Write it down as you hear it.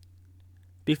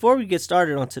Before we get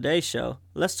started on today's show,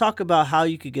 let's talk about how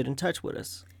you could get in touch with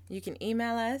us. You can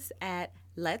email us at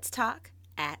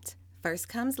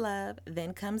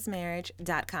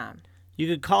letstalk@firstcomeslove.thenComesMarriage.com. You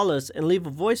could call us and leave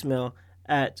a voicemail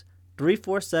at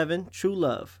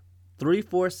 347-TRUE-LOVE,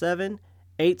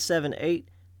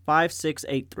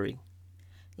 347-878-5683.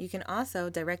 You can also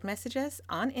direct message us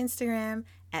on Instagram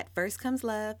at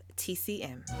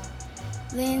firstcomeslove.tcm.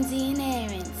 Lindsay and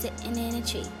Aaron sitting in a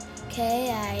tree.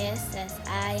 Kissing.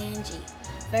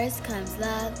 First comes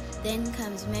love, then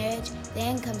comes marriage,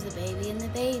 then comes the baby in the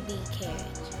baby carriage.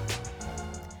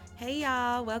 Hey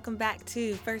y'all, welcome back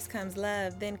to First Comes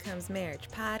Love, Then Comes Marriage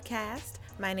podcast.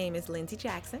 My name is Lindsay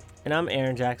Jackson. And I'm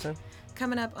Aaron Jackson.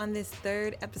 Coming up on this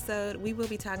third episode, we will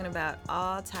be talking about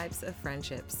all types of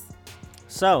friendships.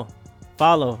 So,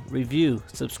 follow, review,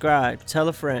 subscribe, tell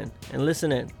a friend, and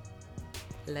listen in.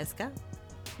 Let's go.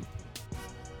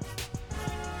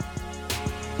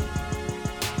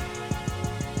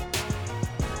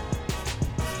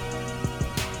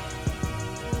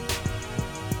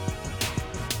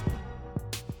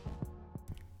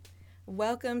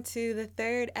 Welcome to the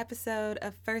third episode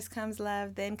of First Comes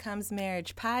Love, Then Comes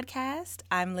Marriage podcast.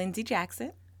 I'm Lindsay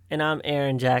Jackson. And I'm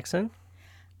Aaron Jackson.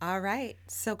 All right.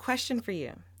 So question for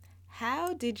you.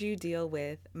 How did you deal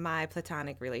with my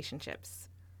platonic relationships?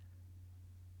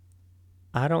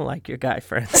 I don't like your guy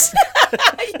friends.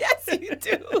 Yes, you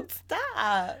do.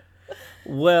 Stop.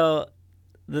 Well,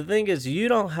 the thing is, you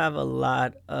don't have a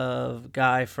lot of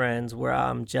guy friends where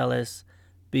I'm jealous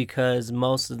because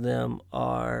most of them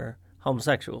are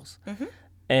homosexuals. Mm-hmm.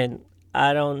 And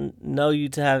I don't know you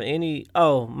to have any,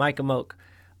 Micah Moak.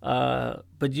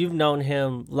 But you've known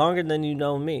him longer than you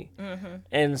know me. Mm-hmm.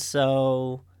 And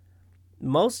so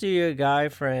most of your guy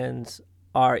friends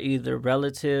are either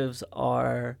relatives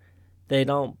or they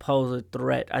don't pose a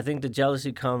threat. I think the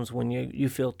jealousy comes when you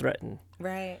feel threatened.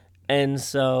 Right. And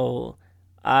so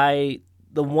the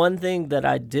one thing that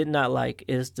I did not like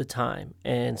is the time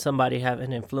and somebody have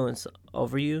an influence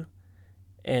over you.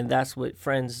 And that's what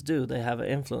friends do. They have an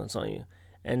influence on you.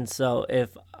 And so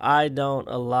if I don't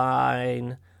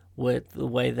align with the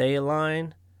way they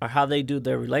align or how they do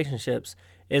their relationships,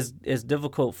 it's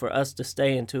difficult for us to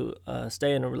stay in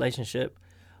a relationship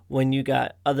when you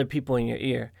got other people in your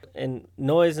ear. And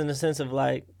noise in the sense of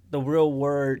like the real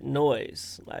word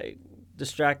noise, like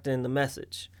distracting the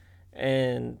message.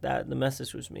 And that the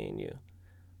message was me and you.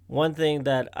 One thing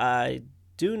that I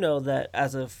do know that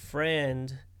as a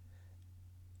friend,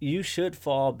 you should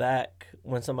fall back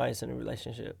when somebody's in a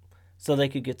relationship so they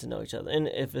could get to know each other, and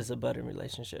if it's a budding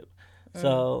relationship.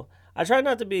 So I try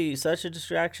not to be such a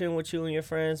distraction with you and your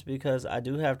friends because I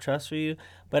do have trust for you,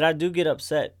 but I do get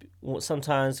upset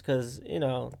sometimes because,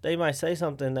 they might say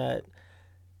something that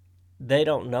they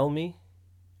don't know me,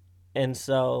 and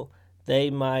so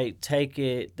they might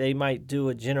do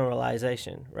a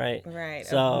generalization, right? Right.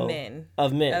 So, of men.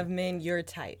 Of men. Of men your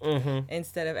type. Mm-hmm.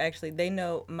 Instead of actually, they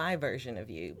know my version of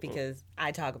you because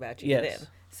I talk about you Yes. to them.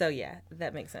 So yeah,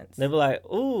 that makes sense. They be like,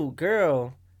 "Ooh,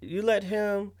 girl, you let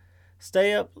him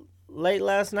stay up late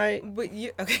last night?" But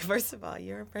first of all,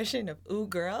 your impression of "ooh,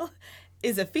 girl"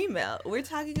 is a female. We're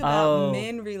talking about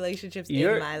men relationships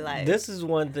in my life. This is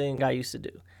one thing I used to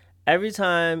do. Every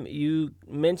time you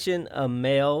mention a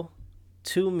male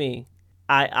to me,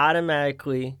 I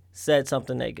automatically said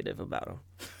something negative about him.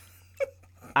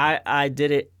 I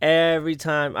did it every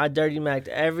time. I dirty macked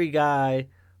every guy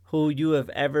who you have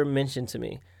ever mentioned to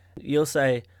me. You'll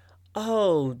say,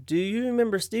 "Oh, do you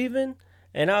remember Steven?"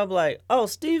 And I'll be like, "Oh,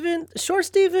 Steven? Short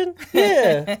Steven?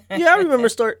 Yeah. Yeah, I remember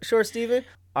Short Steven."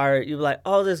 Or you'll be like,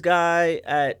 "Oh, this guy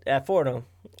at Fordham.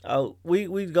 Oh,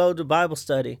 we go to Bible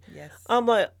study." Yes. I'm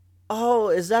like, "Oh,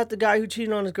 is that the guy who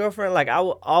cheated on his girlfriend?" Like, I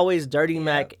will always dirty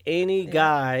mac any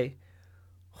guy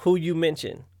who you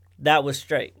mention that was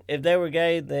straight. If they were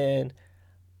gay, then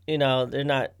they're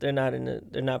not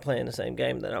playing the same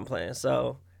game that I'm playing.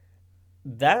 So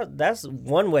that's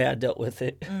one way I dealt with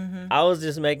it. Mm-hmm. I was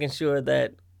just making sure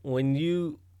that when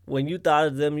you thought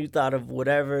of them, you thought of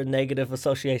whatever negative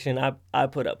association I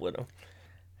put up with them.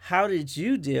 How did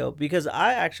you deal? Because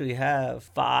I actually have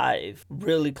 5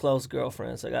 really close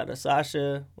girlfriends. I got a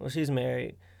Sasha, well, she's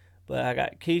married, but I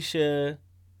got Keisha,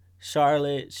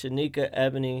 Charlotte, Shanika,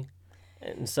 Ebony.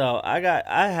 And so I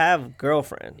have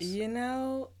girlfriends.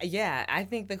 I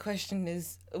think the question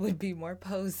would be more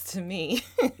posed to me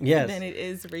Yes. than it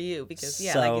is for you because,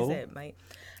 like you said,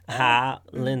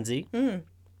 Lindsay,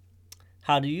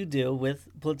 how do you deal with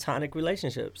platonic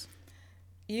relationships?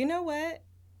 You know what?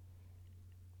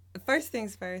 First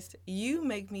things first, you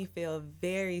make me feel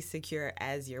very secure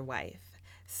as your wife.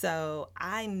 So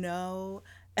I know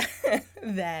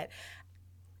that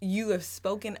you have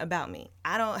spoken about me.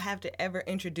 I don't have to ever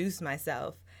introduce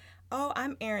myself. Oh,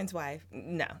 I'm Aaron's wife.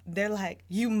 No, they're like,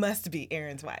 you must be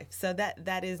Aaron's wife. So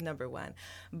that is number one.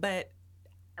 But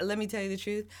let me tell you the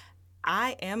truth.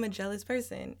 I am a jealous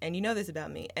person, and you know this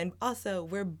about me. And also,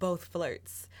 we're both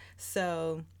flirts.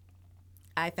 So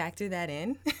I factor that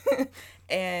in.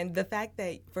 And the fact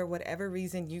that for whatever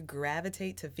reason you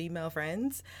gravitate to female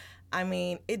friends, I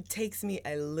mean, it takes me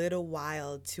a little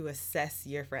while to assess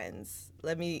your friends.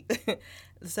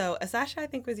 So Asasha, I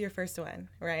think, was your first one,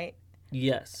 right?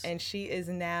 Yes. And she is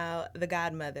now the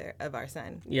godmother of our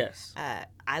son. Yes.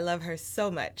 I love her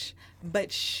so much.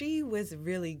 But she was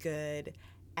really good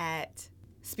at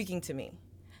speaking to me.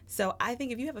 So I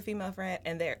think if you have a female friend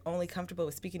and they're only comfortable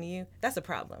with speaking to you, that's a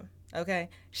problem. Okay?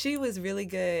 She was really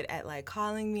good at like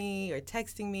calling me or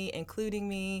texting me, including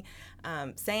me,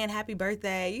 saying happy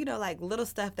birthday, you know, like little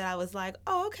stuff that I was like,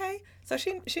 oh, okay. So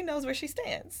she knows where she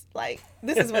stands. Like,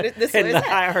 this is what this is the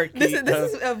hierarchy. This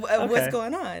is of okay. what's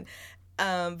going on.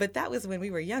 But that was when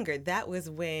we were younger. That was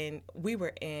when we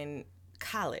were in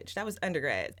college. That was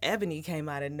undergrad. Ebony came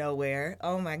out of nowhere.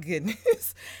 Oh my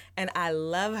goodness. And I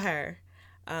love her.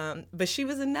 But she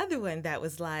was another one that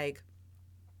was like,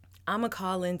 I'm going to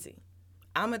call Lindsay.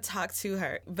 I'm going to talk to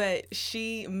her. But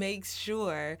she makes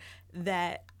sure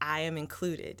that I am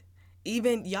included.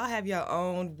 Even y'all have your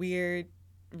own weird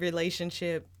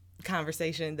relationship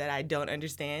conversation that I don't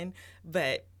understand.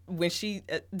 But when she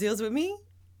deals with me,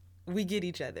 we get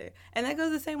each other. And that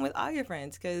goes the same with all your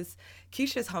friends, because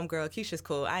Keisha's homegirl. Keisha's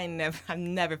cool. I've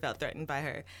never felt threatened by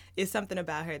her. It's something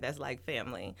about her that's like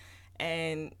family.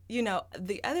 And, you know,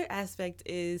 the other aspect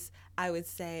is, I would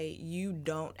say, you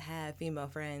don't have female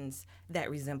friends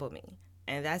that resemble me.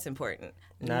 And that's important.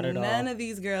 Not at all. None of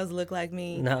these girls look like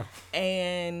me. No.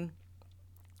 And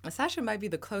Sasha might be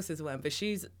the closest one, but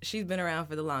she's been around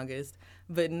for the longest.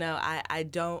 But no, I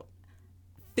don't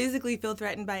physically feel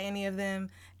threatened by any of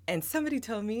them. And somebody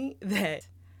told me that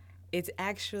it's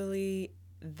actually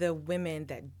the women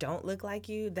that don't look like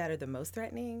you that are the most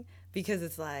threatening, because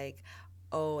it's like,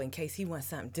 oh, in case he wants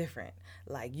something different.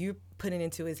 Like, you're putting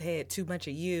into his head too much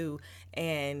of you,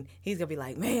 and he's going to be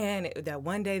like, man, that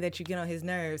one day that you get on his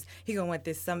nerves, he going to want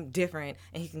this something different,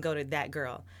 and he can go to that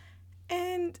girl.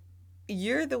 And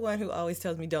you're the one who always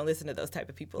tells me don't listen to those type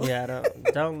of people. Yeah,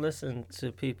 don't listen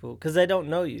to people, because they don't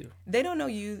know you. They don't know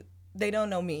you. They don't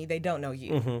know me. They don't know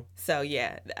you. Mm-hmm. So,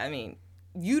 yeah, I mean,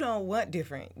 you don't want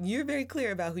different. You're very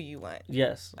clear about who you want.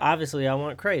 Yes. Obviously, I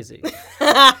want crazy.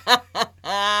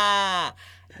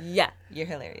 Yeah, you're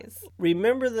hilarious.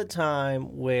 Remember the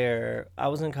time where I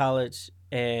was in college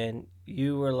and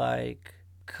you were like,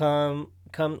 come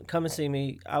and see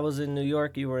me. I was in New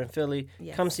York. You were in Philly.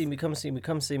 Yes. Come see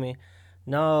me.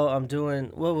 No, I'm doing,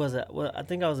 what was it? Well, I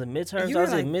think I was in midterms. I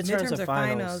was in midterms or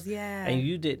finals. Yeah. And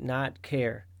you did not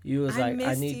care. You was like,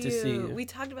 I need to see you. We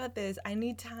talked about this. I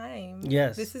need time.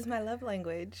 Yes. This is my love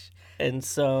language. And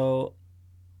so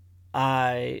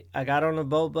I got on a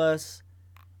boat bus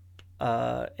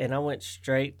and I went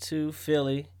straight to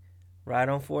Philly, right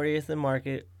on 40th and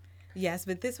Market. Yes,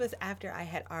 but this was after I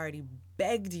had already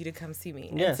begged you to come see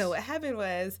me. Yes. And so what happened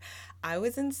was, I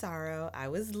was in sorrow, I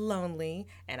was lonely,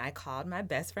 and I called my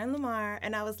best friend Lamar,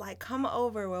 and I was like, come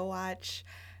over, we'll watch,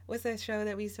 what's that show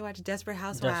that we used to watch? Desperate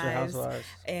Housewives.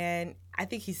 And I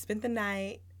think he spent the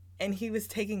night, and he was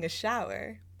taking a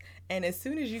shower. And as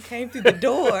soon as you came through the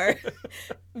door,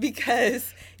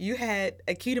 because you had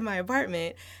a key to my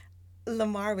apartment,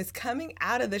 Lamar was coming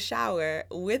out of the shower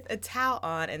with a towel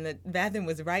on, and the bathroom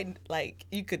was right, like,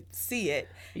 you could see it.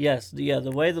 Yes, yeah, the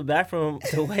way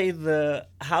the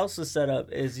house is set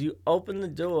up is you open the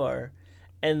door,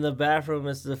 and the bathroom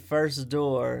is the first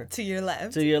door. To your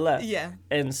left. Yeah.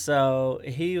 And so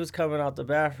he was coming out the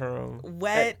bathroom.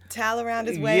 Wet, towel around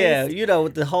his waist. Yeah, you know,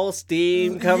 with the whole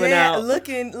steam coming out.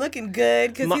 looking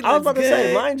good, because he looks good. I was about to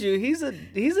say, mind you, he's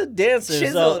a dancer.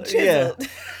 Chiseled. Yeah.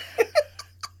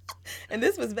 And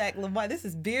this was back, Lamar. This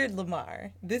is Beard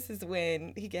Lamar. This is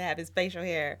when he could have his facial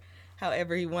hair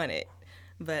however he wanted.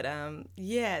 But,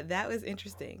 yeah, that was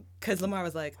interesting. Because Lamar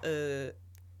was like,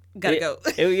 gotta go.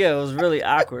 It was really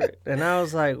awkward. And I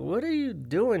was like, what are you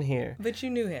doing here? But you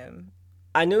knew him.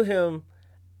 I knew him,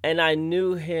 and I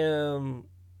knew him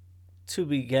to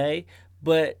be gay.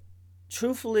 But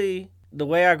truthfully, the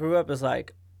way I grew up is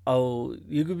like, oh,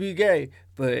 you could be gay,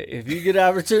 but if you get an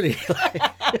opportunity,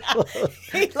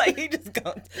 he just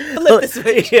gonna flip the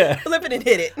switch, flip it and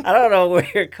hit it. I don't know where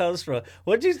it comes from.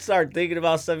 Once you start thinking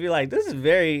about stuff, you're like, this is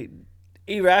very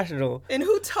irrational. And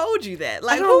who told you that?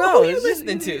 Like, I don't know. Who are you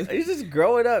listening to? You're just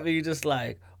growing up, and you're just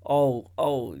like,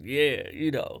 oh, yeah, you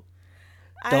know.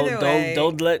 Either way.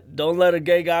 Don't let a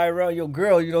gay guy around your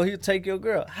girl. You know, he'll take your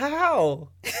girl. How?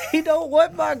 He don't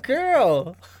want my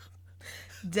girl.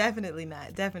 Definitely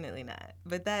not. Definitely not.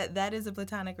 But that is a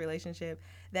platonic relationship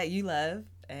that you love.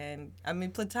 And I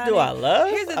mean, platonic. Do I love?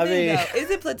 Here's the thing, though. Is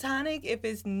it platonic if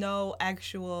it's no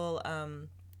actual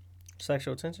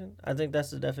sexual tension? I think that's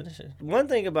the definition. One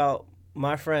thing about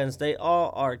my friends, they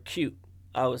all are cute,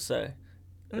 I would say.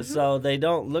 Mm-hmm. So they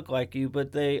don't look like you,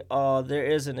 but they there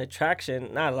is an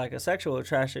attraction, not like a sexual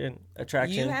attraction.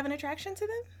 You have an attraction to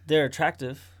them? They're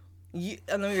attractive.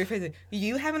 Let me rephrase it.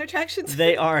 You have an attraction to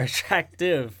They them? are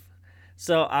attractive.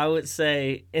 So I would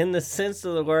say, in the sense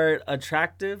of the word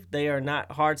attractive, they are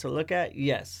not hard to look at.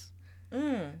 Yes.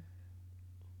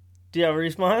 Do you have a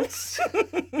response?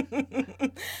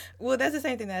 Well, that's the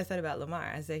same thing that I said about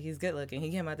Lamar. I said he's good looking.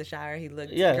 He came out the shower. He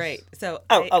looked great. So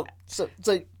so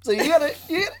you gotta.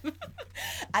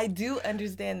 I do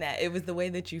understand that. It was the way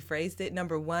that you phrased it,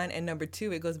 number one. And number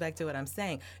two, it goes back to what I'm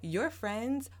saying. Your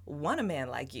friends want a man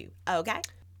like you. Okay?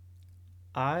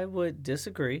 I would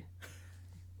disagree.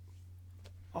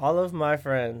 All of my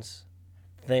friends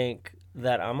think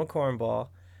that I'm a cornball,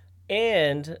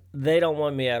 and they don't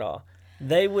want me at all.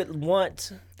 They would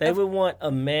want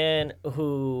a man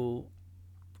who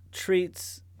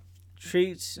treats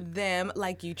them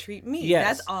like you treat me.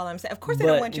 Yes. That's all I'm saying. Of course they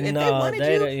don't want you. If they wanted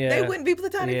you, they wouldn't be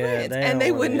platonic friends. And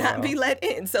they would not be let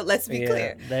in. So let's be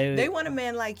clear. They want a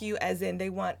man like you, as in they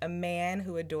want a man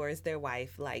who adores their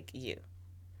wife like you.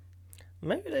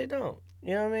 Maybe they don't.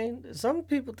 You know what I mean? Some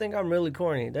people think I'm really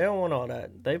corny. They don't want all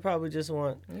that. They probably just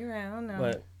want... You're right. I don't know.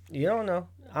 But you don't know.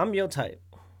 I'm your type.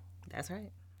 That's right.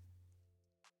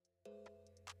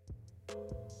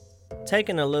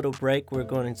 Taking a little break, we're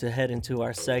going to head into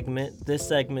our segment. This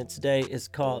segment today is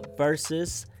called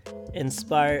Versus,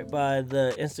 inspired by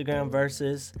the Instagram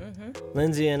Versus. Mm-hmm.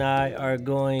 Lindsay and I are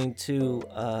going to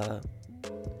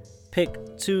pick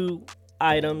two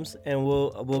items, and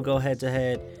we'll go head to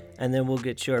head, and then we'll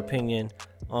get your opinion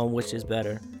on which is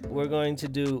better. We're going to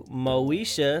do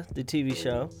Moesha, the TV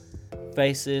show,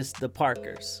 faces the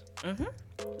Parkers. Mm-hmm.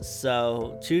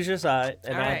 So choose your side,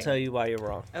 and I'll tell you why you're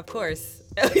wrong. Of course.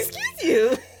 Excuse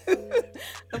you.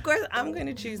 Of course, I'm going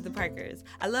to choose the Parkers.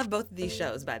 I love both of these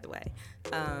shows, by the way.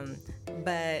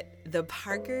 But the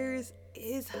Parkers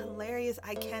is hilarious.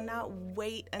 I cannot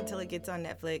wait until it gets on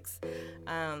Netflix.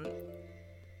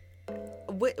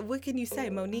 What can you say?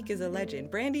 Monique is a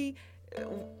legend. Brandy,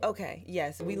 okay,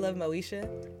 yes, we love Moesha,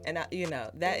 and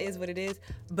that is what it is.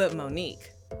 But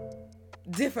Monique,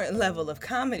 different level of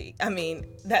comedy. I mean,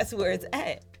 that's where it's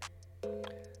at.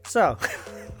 So,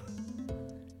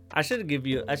 I should give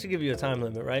you a time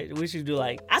limit, right? We should do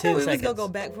like 10 seconds. I thought we was gonna go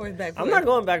back and forth. I'm not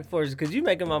going back and forth because you're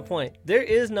making my point. There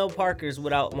is no Parkers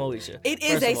without Moesha. It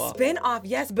is a spin-off,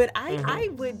 yes, but I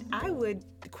would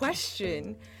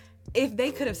question if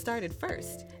they could have started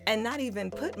first and not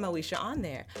even put Moesha on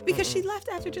there, because she left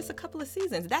after just a couple of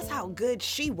seasons. That's how good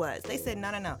she was. They said,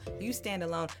 no, you stand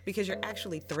alone because you're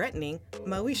actually threatening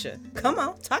Moesha. Come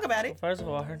on, talk about it. First of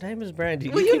all, her name is Brandy.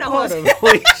 Well, you know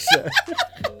Moesha.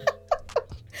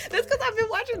 That's because I've been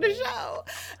watching the show.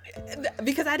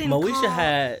 Because I didn't Moesha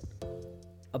had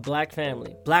a black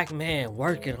family, black man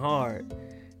working hard.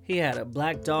 He had a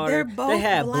black daughter. They're both they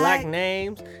had black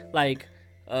names like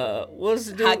what's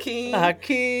the dude?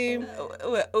 Hakeem.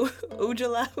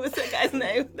 Ujala, what's that guy's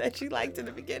name that she liked in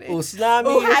the beginning?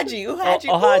 Usnami. Uhaji.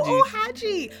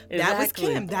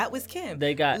 Exactly. That was Kim.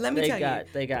 They got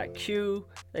Q.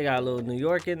 They got a little New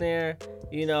York in there.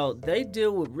 You know, they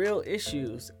deal with real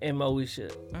issues in Moesha.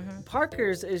 Mm-hmm.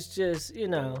 Parker's is just,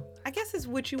 I guess it's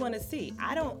what you want to see.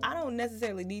 I don't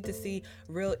necessarily need to see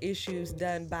real issues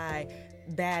done by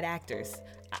bad actors.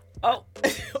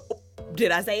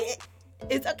 Did I say it?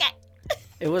 It's okay.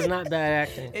 It was not bad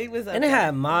acting. It was okay. And it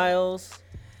had Miles.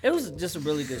 It was just a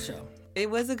really good show. It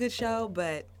was a good show,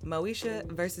 but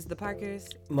Moesha versus the Parkers.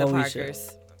 Moesha. The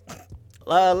Parkers.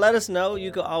 Let us know.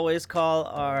 You can always call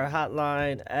our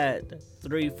hotline at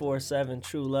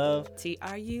 347-TRUE-LOVE.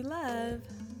 TRU Love.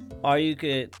 Or you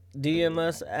could DM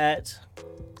us at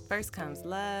First Comes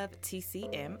Love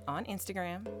TCM on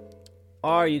Instagram.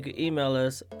 Or you could email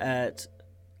us at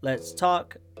let's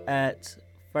talk at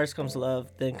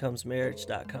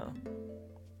firstcomeslove.thenComesMarriage.com.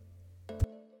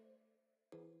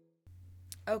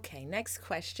 Okay, next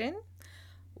question.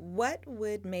 What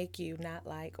would make you not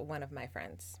like one of my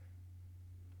friends?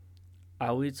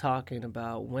 Are we talking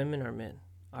about women or men?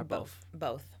 Or both?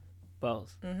 Both.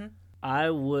 Both. Mm-hmm. I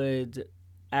would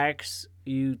ask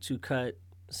you to cut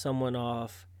someone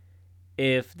off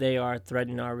if they are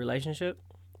threatening our relationship.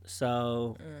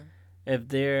 So if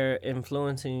they're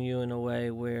influencing you in a way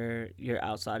where you're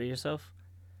outside of yourself,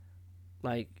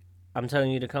 like I'm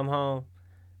telling you to come home,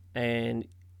 and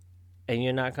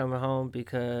you're not coming home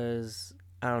because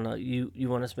I don't know, you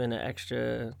want to spend an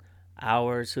extra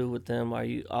hour or two with them, or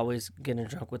you always getting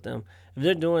drunk with them. If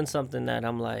they're doing something that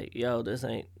I'm like, yo, this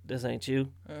ain't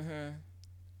you,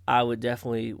 I would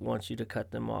definitely want you to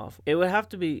cut them off. It would have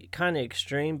to be kind of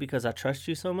extreme because I trust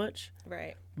you so much.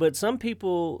 Right. But some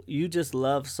people you just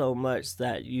love so much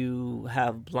that you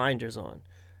have blinders on.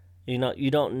 You know, you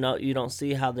don't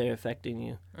see how they're affecting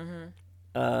you.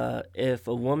 If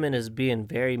a woman is being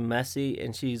very messy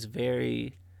and she's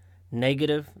very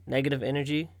negative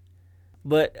energy,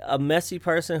 but a messy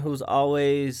person who's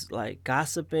always like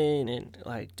gossiping and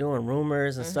like doing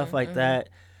rumors and stuff like that,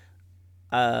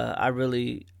 I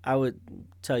would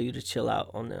tell you to chill out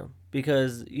on them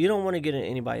because you don't want to get in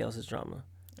anybody else's drama.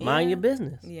 Mind your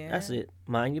business. Yeah. That's it.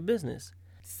 Mind your business.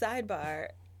 Sidebar,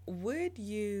 would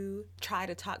you try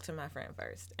to talk to my friend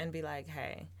first and be like,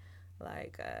 hey,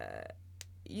 like,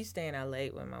 you staying out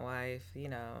late with my wife, you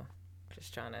know,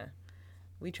 just trying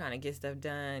to get stuff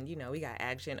done, you know, we got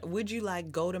action. Would you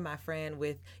like go to my friend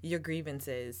with your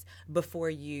grievances before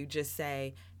you just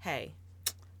say, hey,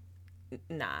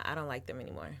 nah, I don't like them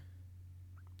anymore?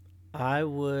 I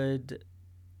would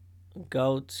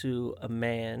go to a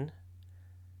man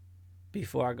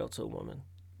before I go to a woman.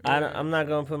 I'm not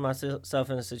going to put myself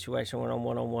in a situation where I'm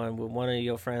one-on-one with one of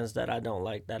your friends that I don't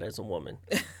like that is a woman,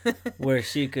 where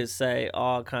she could say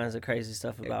all kinds of crazy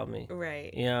stuff about me.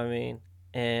 Right. You know what I mean?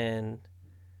 And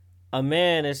a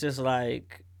man is just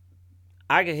like,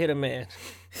 I could hit a man.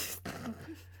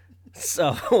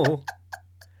 So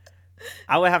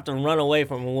I would have to run away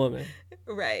from a woman.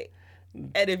 Right.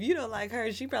 And if you don't like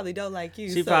her, she probably don't like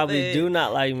you. She probably do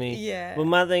not like me. Yeah. But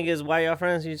my thing is, why y'all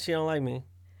friends? She don't like me.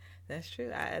 That's true.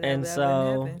 That wouldn't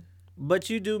happen. But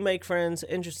you do make friends.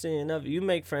 Interesting enough, you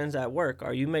make friends at work,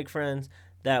 or you make friends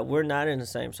that we're not in the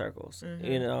same circles.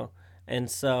 You know, and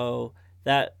so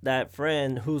that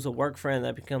friend who's a work friend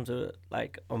that becomes a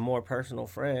more personal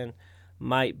friend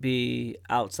might be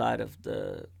outside of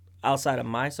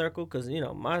my circle, because you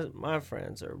know my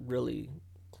friends are really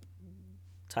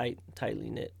tightly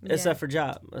knit, except for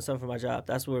my job.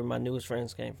 That's where my newest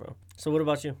friends came from. So what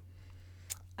about you?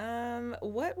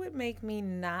 What would make me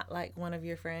not like one of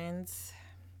your friends?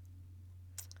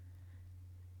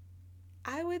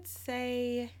 I would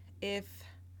say if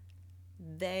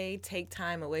they take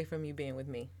time away from you being with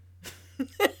me.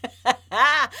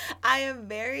 I am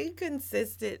very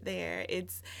consistent there.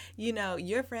 It's, you know,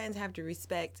 your friends have to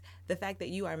respect the fact that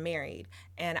you are married.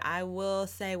 And I will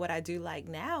say what I do like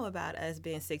now about us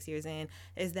being 6 years in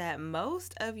is that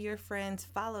most of your friends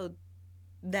followed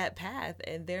that path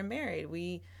and they're married.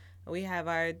 We have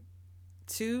our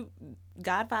 2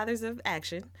 godfathers of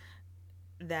action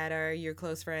that are your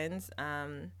close friends.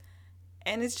 And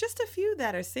it's just a few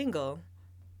that are single.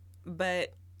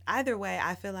 But either way,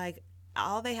 I feel like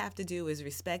all they have to do is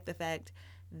respect the fact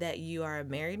that you are a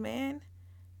married man.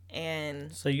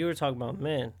 And so you were talking about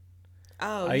men.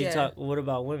 Oh, What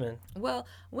about women? Well,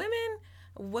 women,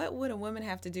 what would a woman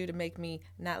have to do to make me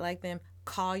not like them?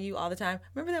 Call you all the time.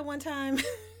 Remember that one time?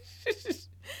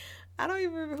 I don't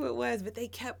even remember who it was, but they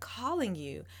kept calling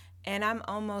you. And I'm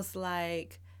almost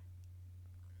like,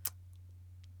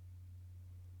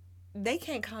 they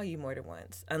can't call you more than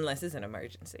once unless it's an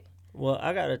emergency. Well,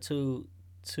 I got a two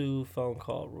phone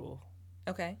call rule.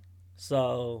 Okay.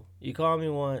 So you call me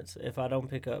once. If I don't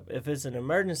pick up, if it's an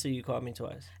emergency, you call me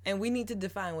twice. And we need to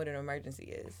define what an emergency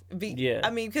is. Yeah. I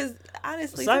mean, because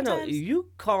honestly, Side note, you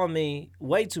call me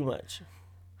way too much.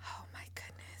 Oh my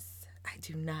goodness, I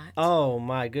do not. Oh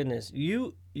my goodness,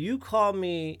 you call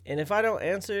me, and if I don't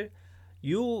answer,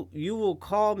 you will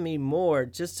call me more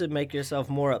just to make yourself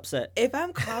more upset. If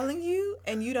I'm calling you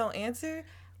and you don't answer,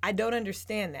 I don't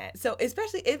understand that. So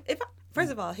especially if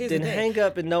first of all, here's the thing. Then hang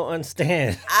up and don't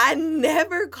understand. I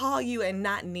never call you and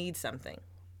not need something.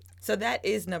 So that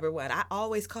is number one. I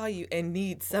always call you and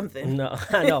need something. No,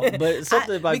 I know, but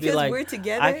something might be like, because we're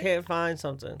together, I can't find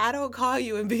something. I don't call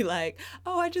you and be like,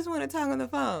 oh, I just want to talk on the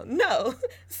phone. No.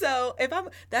 So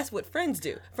that's what friends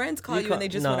do. Friends call you and they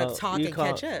just want to talk and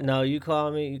catch up. No, you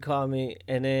call me,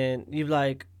 and then you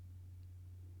like,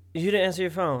 you didn't answer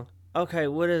your phone. Okay,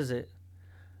 what is it?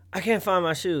 I can't find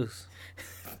my shoes.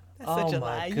 That's such a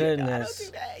lie. Goodness. I don't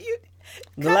do that. You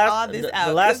cut all this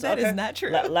out, because that is not true.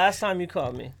 Last time you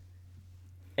called me,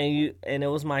 and it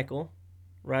was Michael,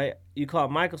 right? You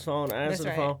called Michael's phone. I answered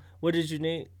the phone. What did you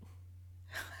need?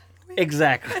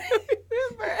 Exactly.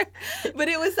 Remember. But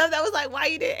it was something that was like, why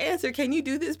you didn't answer? Can you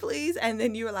do this, please? And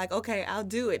then you were like, okay, I'll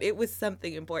do it. It was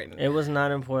something important. It was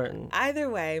not important. Either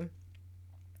way,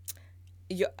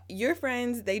 your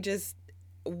friends,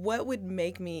 what would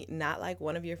make me not like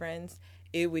one of your friends?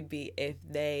 It would be if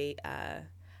they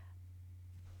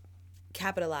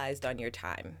capitalized on your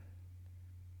time.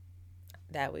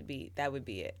 That would be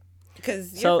it.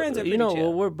 Because your friends are pretty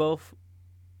chill. What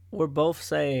we're both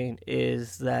saying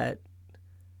is that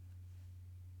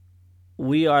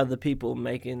we are the people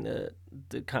making the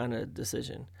kind of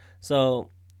decision. So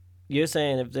you're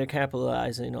saying if they're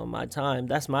capitalizing on my time,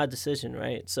 that's my decision,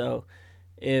 right? So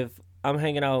if I'm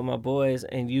hanging out with my boys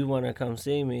and you want to come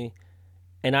see me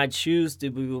and I choose to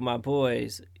be with my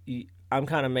boys, I'm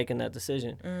kind of making that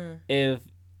decision.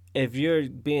 If you're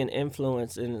being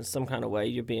influenced in some kind of way,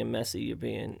 you're being messy, you're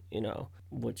being,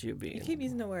 what you're being. You keep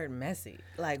using the word messy.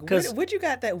 Like, what you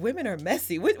got that women are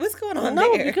messy? What's going on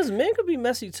there? No, because men could be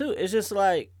messy too. It's just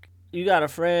like you got a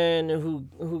friend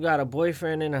who got a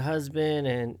boyfriend and a husband,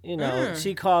 and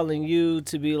she calling you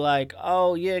to be like,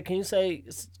 oh yeah, can you say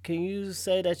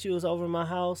that you was over my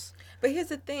house? But here's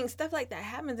the thing, stuff like that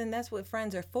happens, and that's what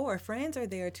friends are for. Friends are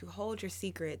there to hold your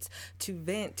secrets, to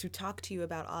vent, to talk to you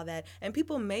about all that. And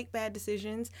people make bad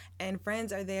decisions, and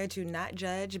friends are there to not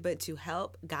judge, but to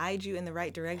help guide you in the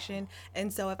right direction.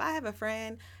 And so if I have a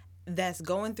friend that's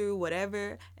going through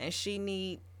whatever and she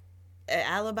need an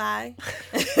alibi,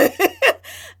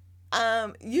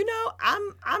 I'm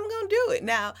gonna do it.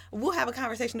 Now, we'll have a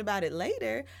conversation about it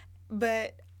later,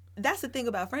 but that's the thing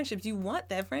about friendships. You want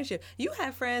that friendship. You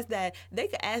have friends that they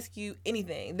could ask you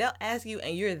anything. They'll ask you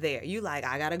and you're there. You like,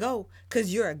 I gotta go,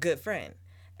 because you're a good friend.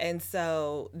 And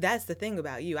so that's the thing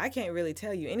about you. I can't really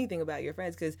tell you anything about your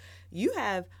friends because you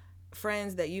have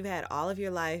friends that you've had all of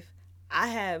your life. I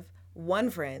have one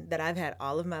friend that I've had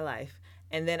all of my life.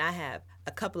 And then I have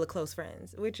a couple of close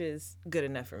friends, which is good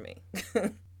enough for me.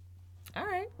 All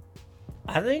right.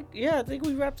 I think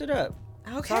we wrapped it up.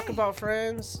 Okay. Talk about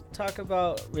friends, talk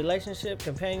about relationship,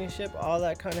 companionship, all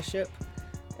that kind of shit.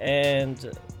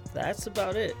 And that's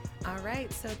about it. All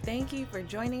right. So thank you for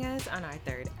joining us on our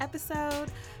 3rd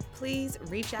episode. Please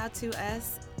reach out to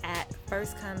us at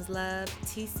First Comes Love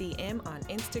TCM on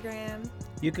Instagram.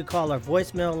 You could call our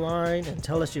voicemail line and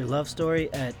tell us your love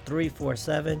story at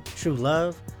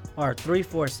 347-TRUE-LOVE or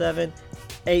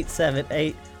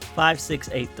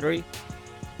 347-878-5683.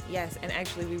 Yes, and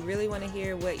actually we really want to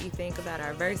hear what you think about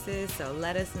our verses, so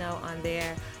let us know on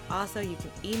there. Also, you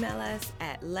can email us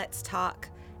at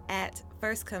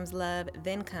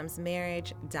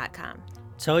letstalk@firstcomeslovethenComesMarriage.com.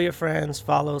 Tell your friends,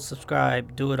 follow,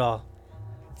 subscribe, do it all.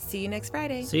 See you next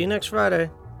Friday.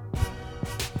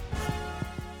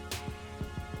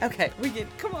 Okay,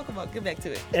 come on, get back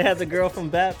to it. It had the girl from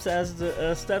Baps as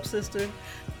the stepsister.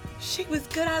 She was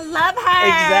good, I love her.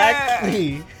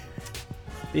 Exactly.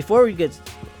 Before we get...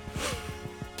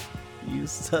 You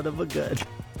son of a gun.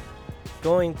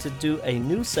 Going to do a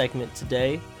new segment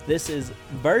today. This is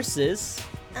Versus.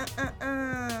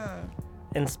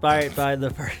 Inspired by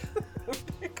the...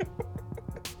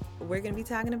 We're going to be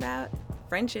talking about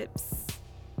friendships,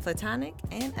 platonic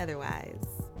and otherwise.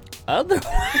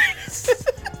 Otherwise?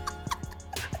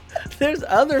 There's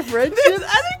other friendships? There's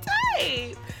other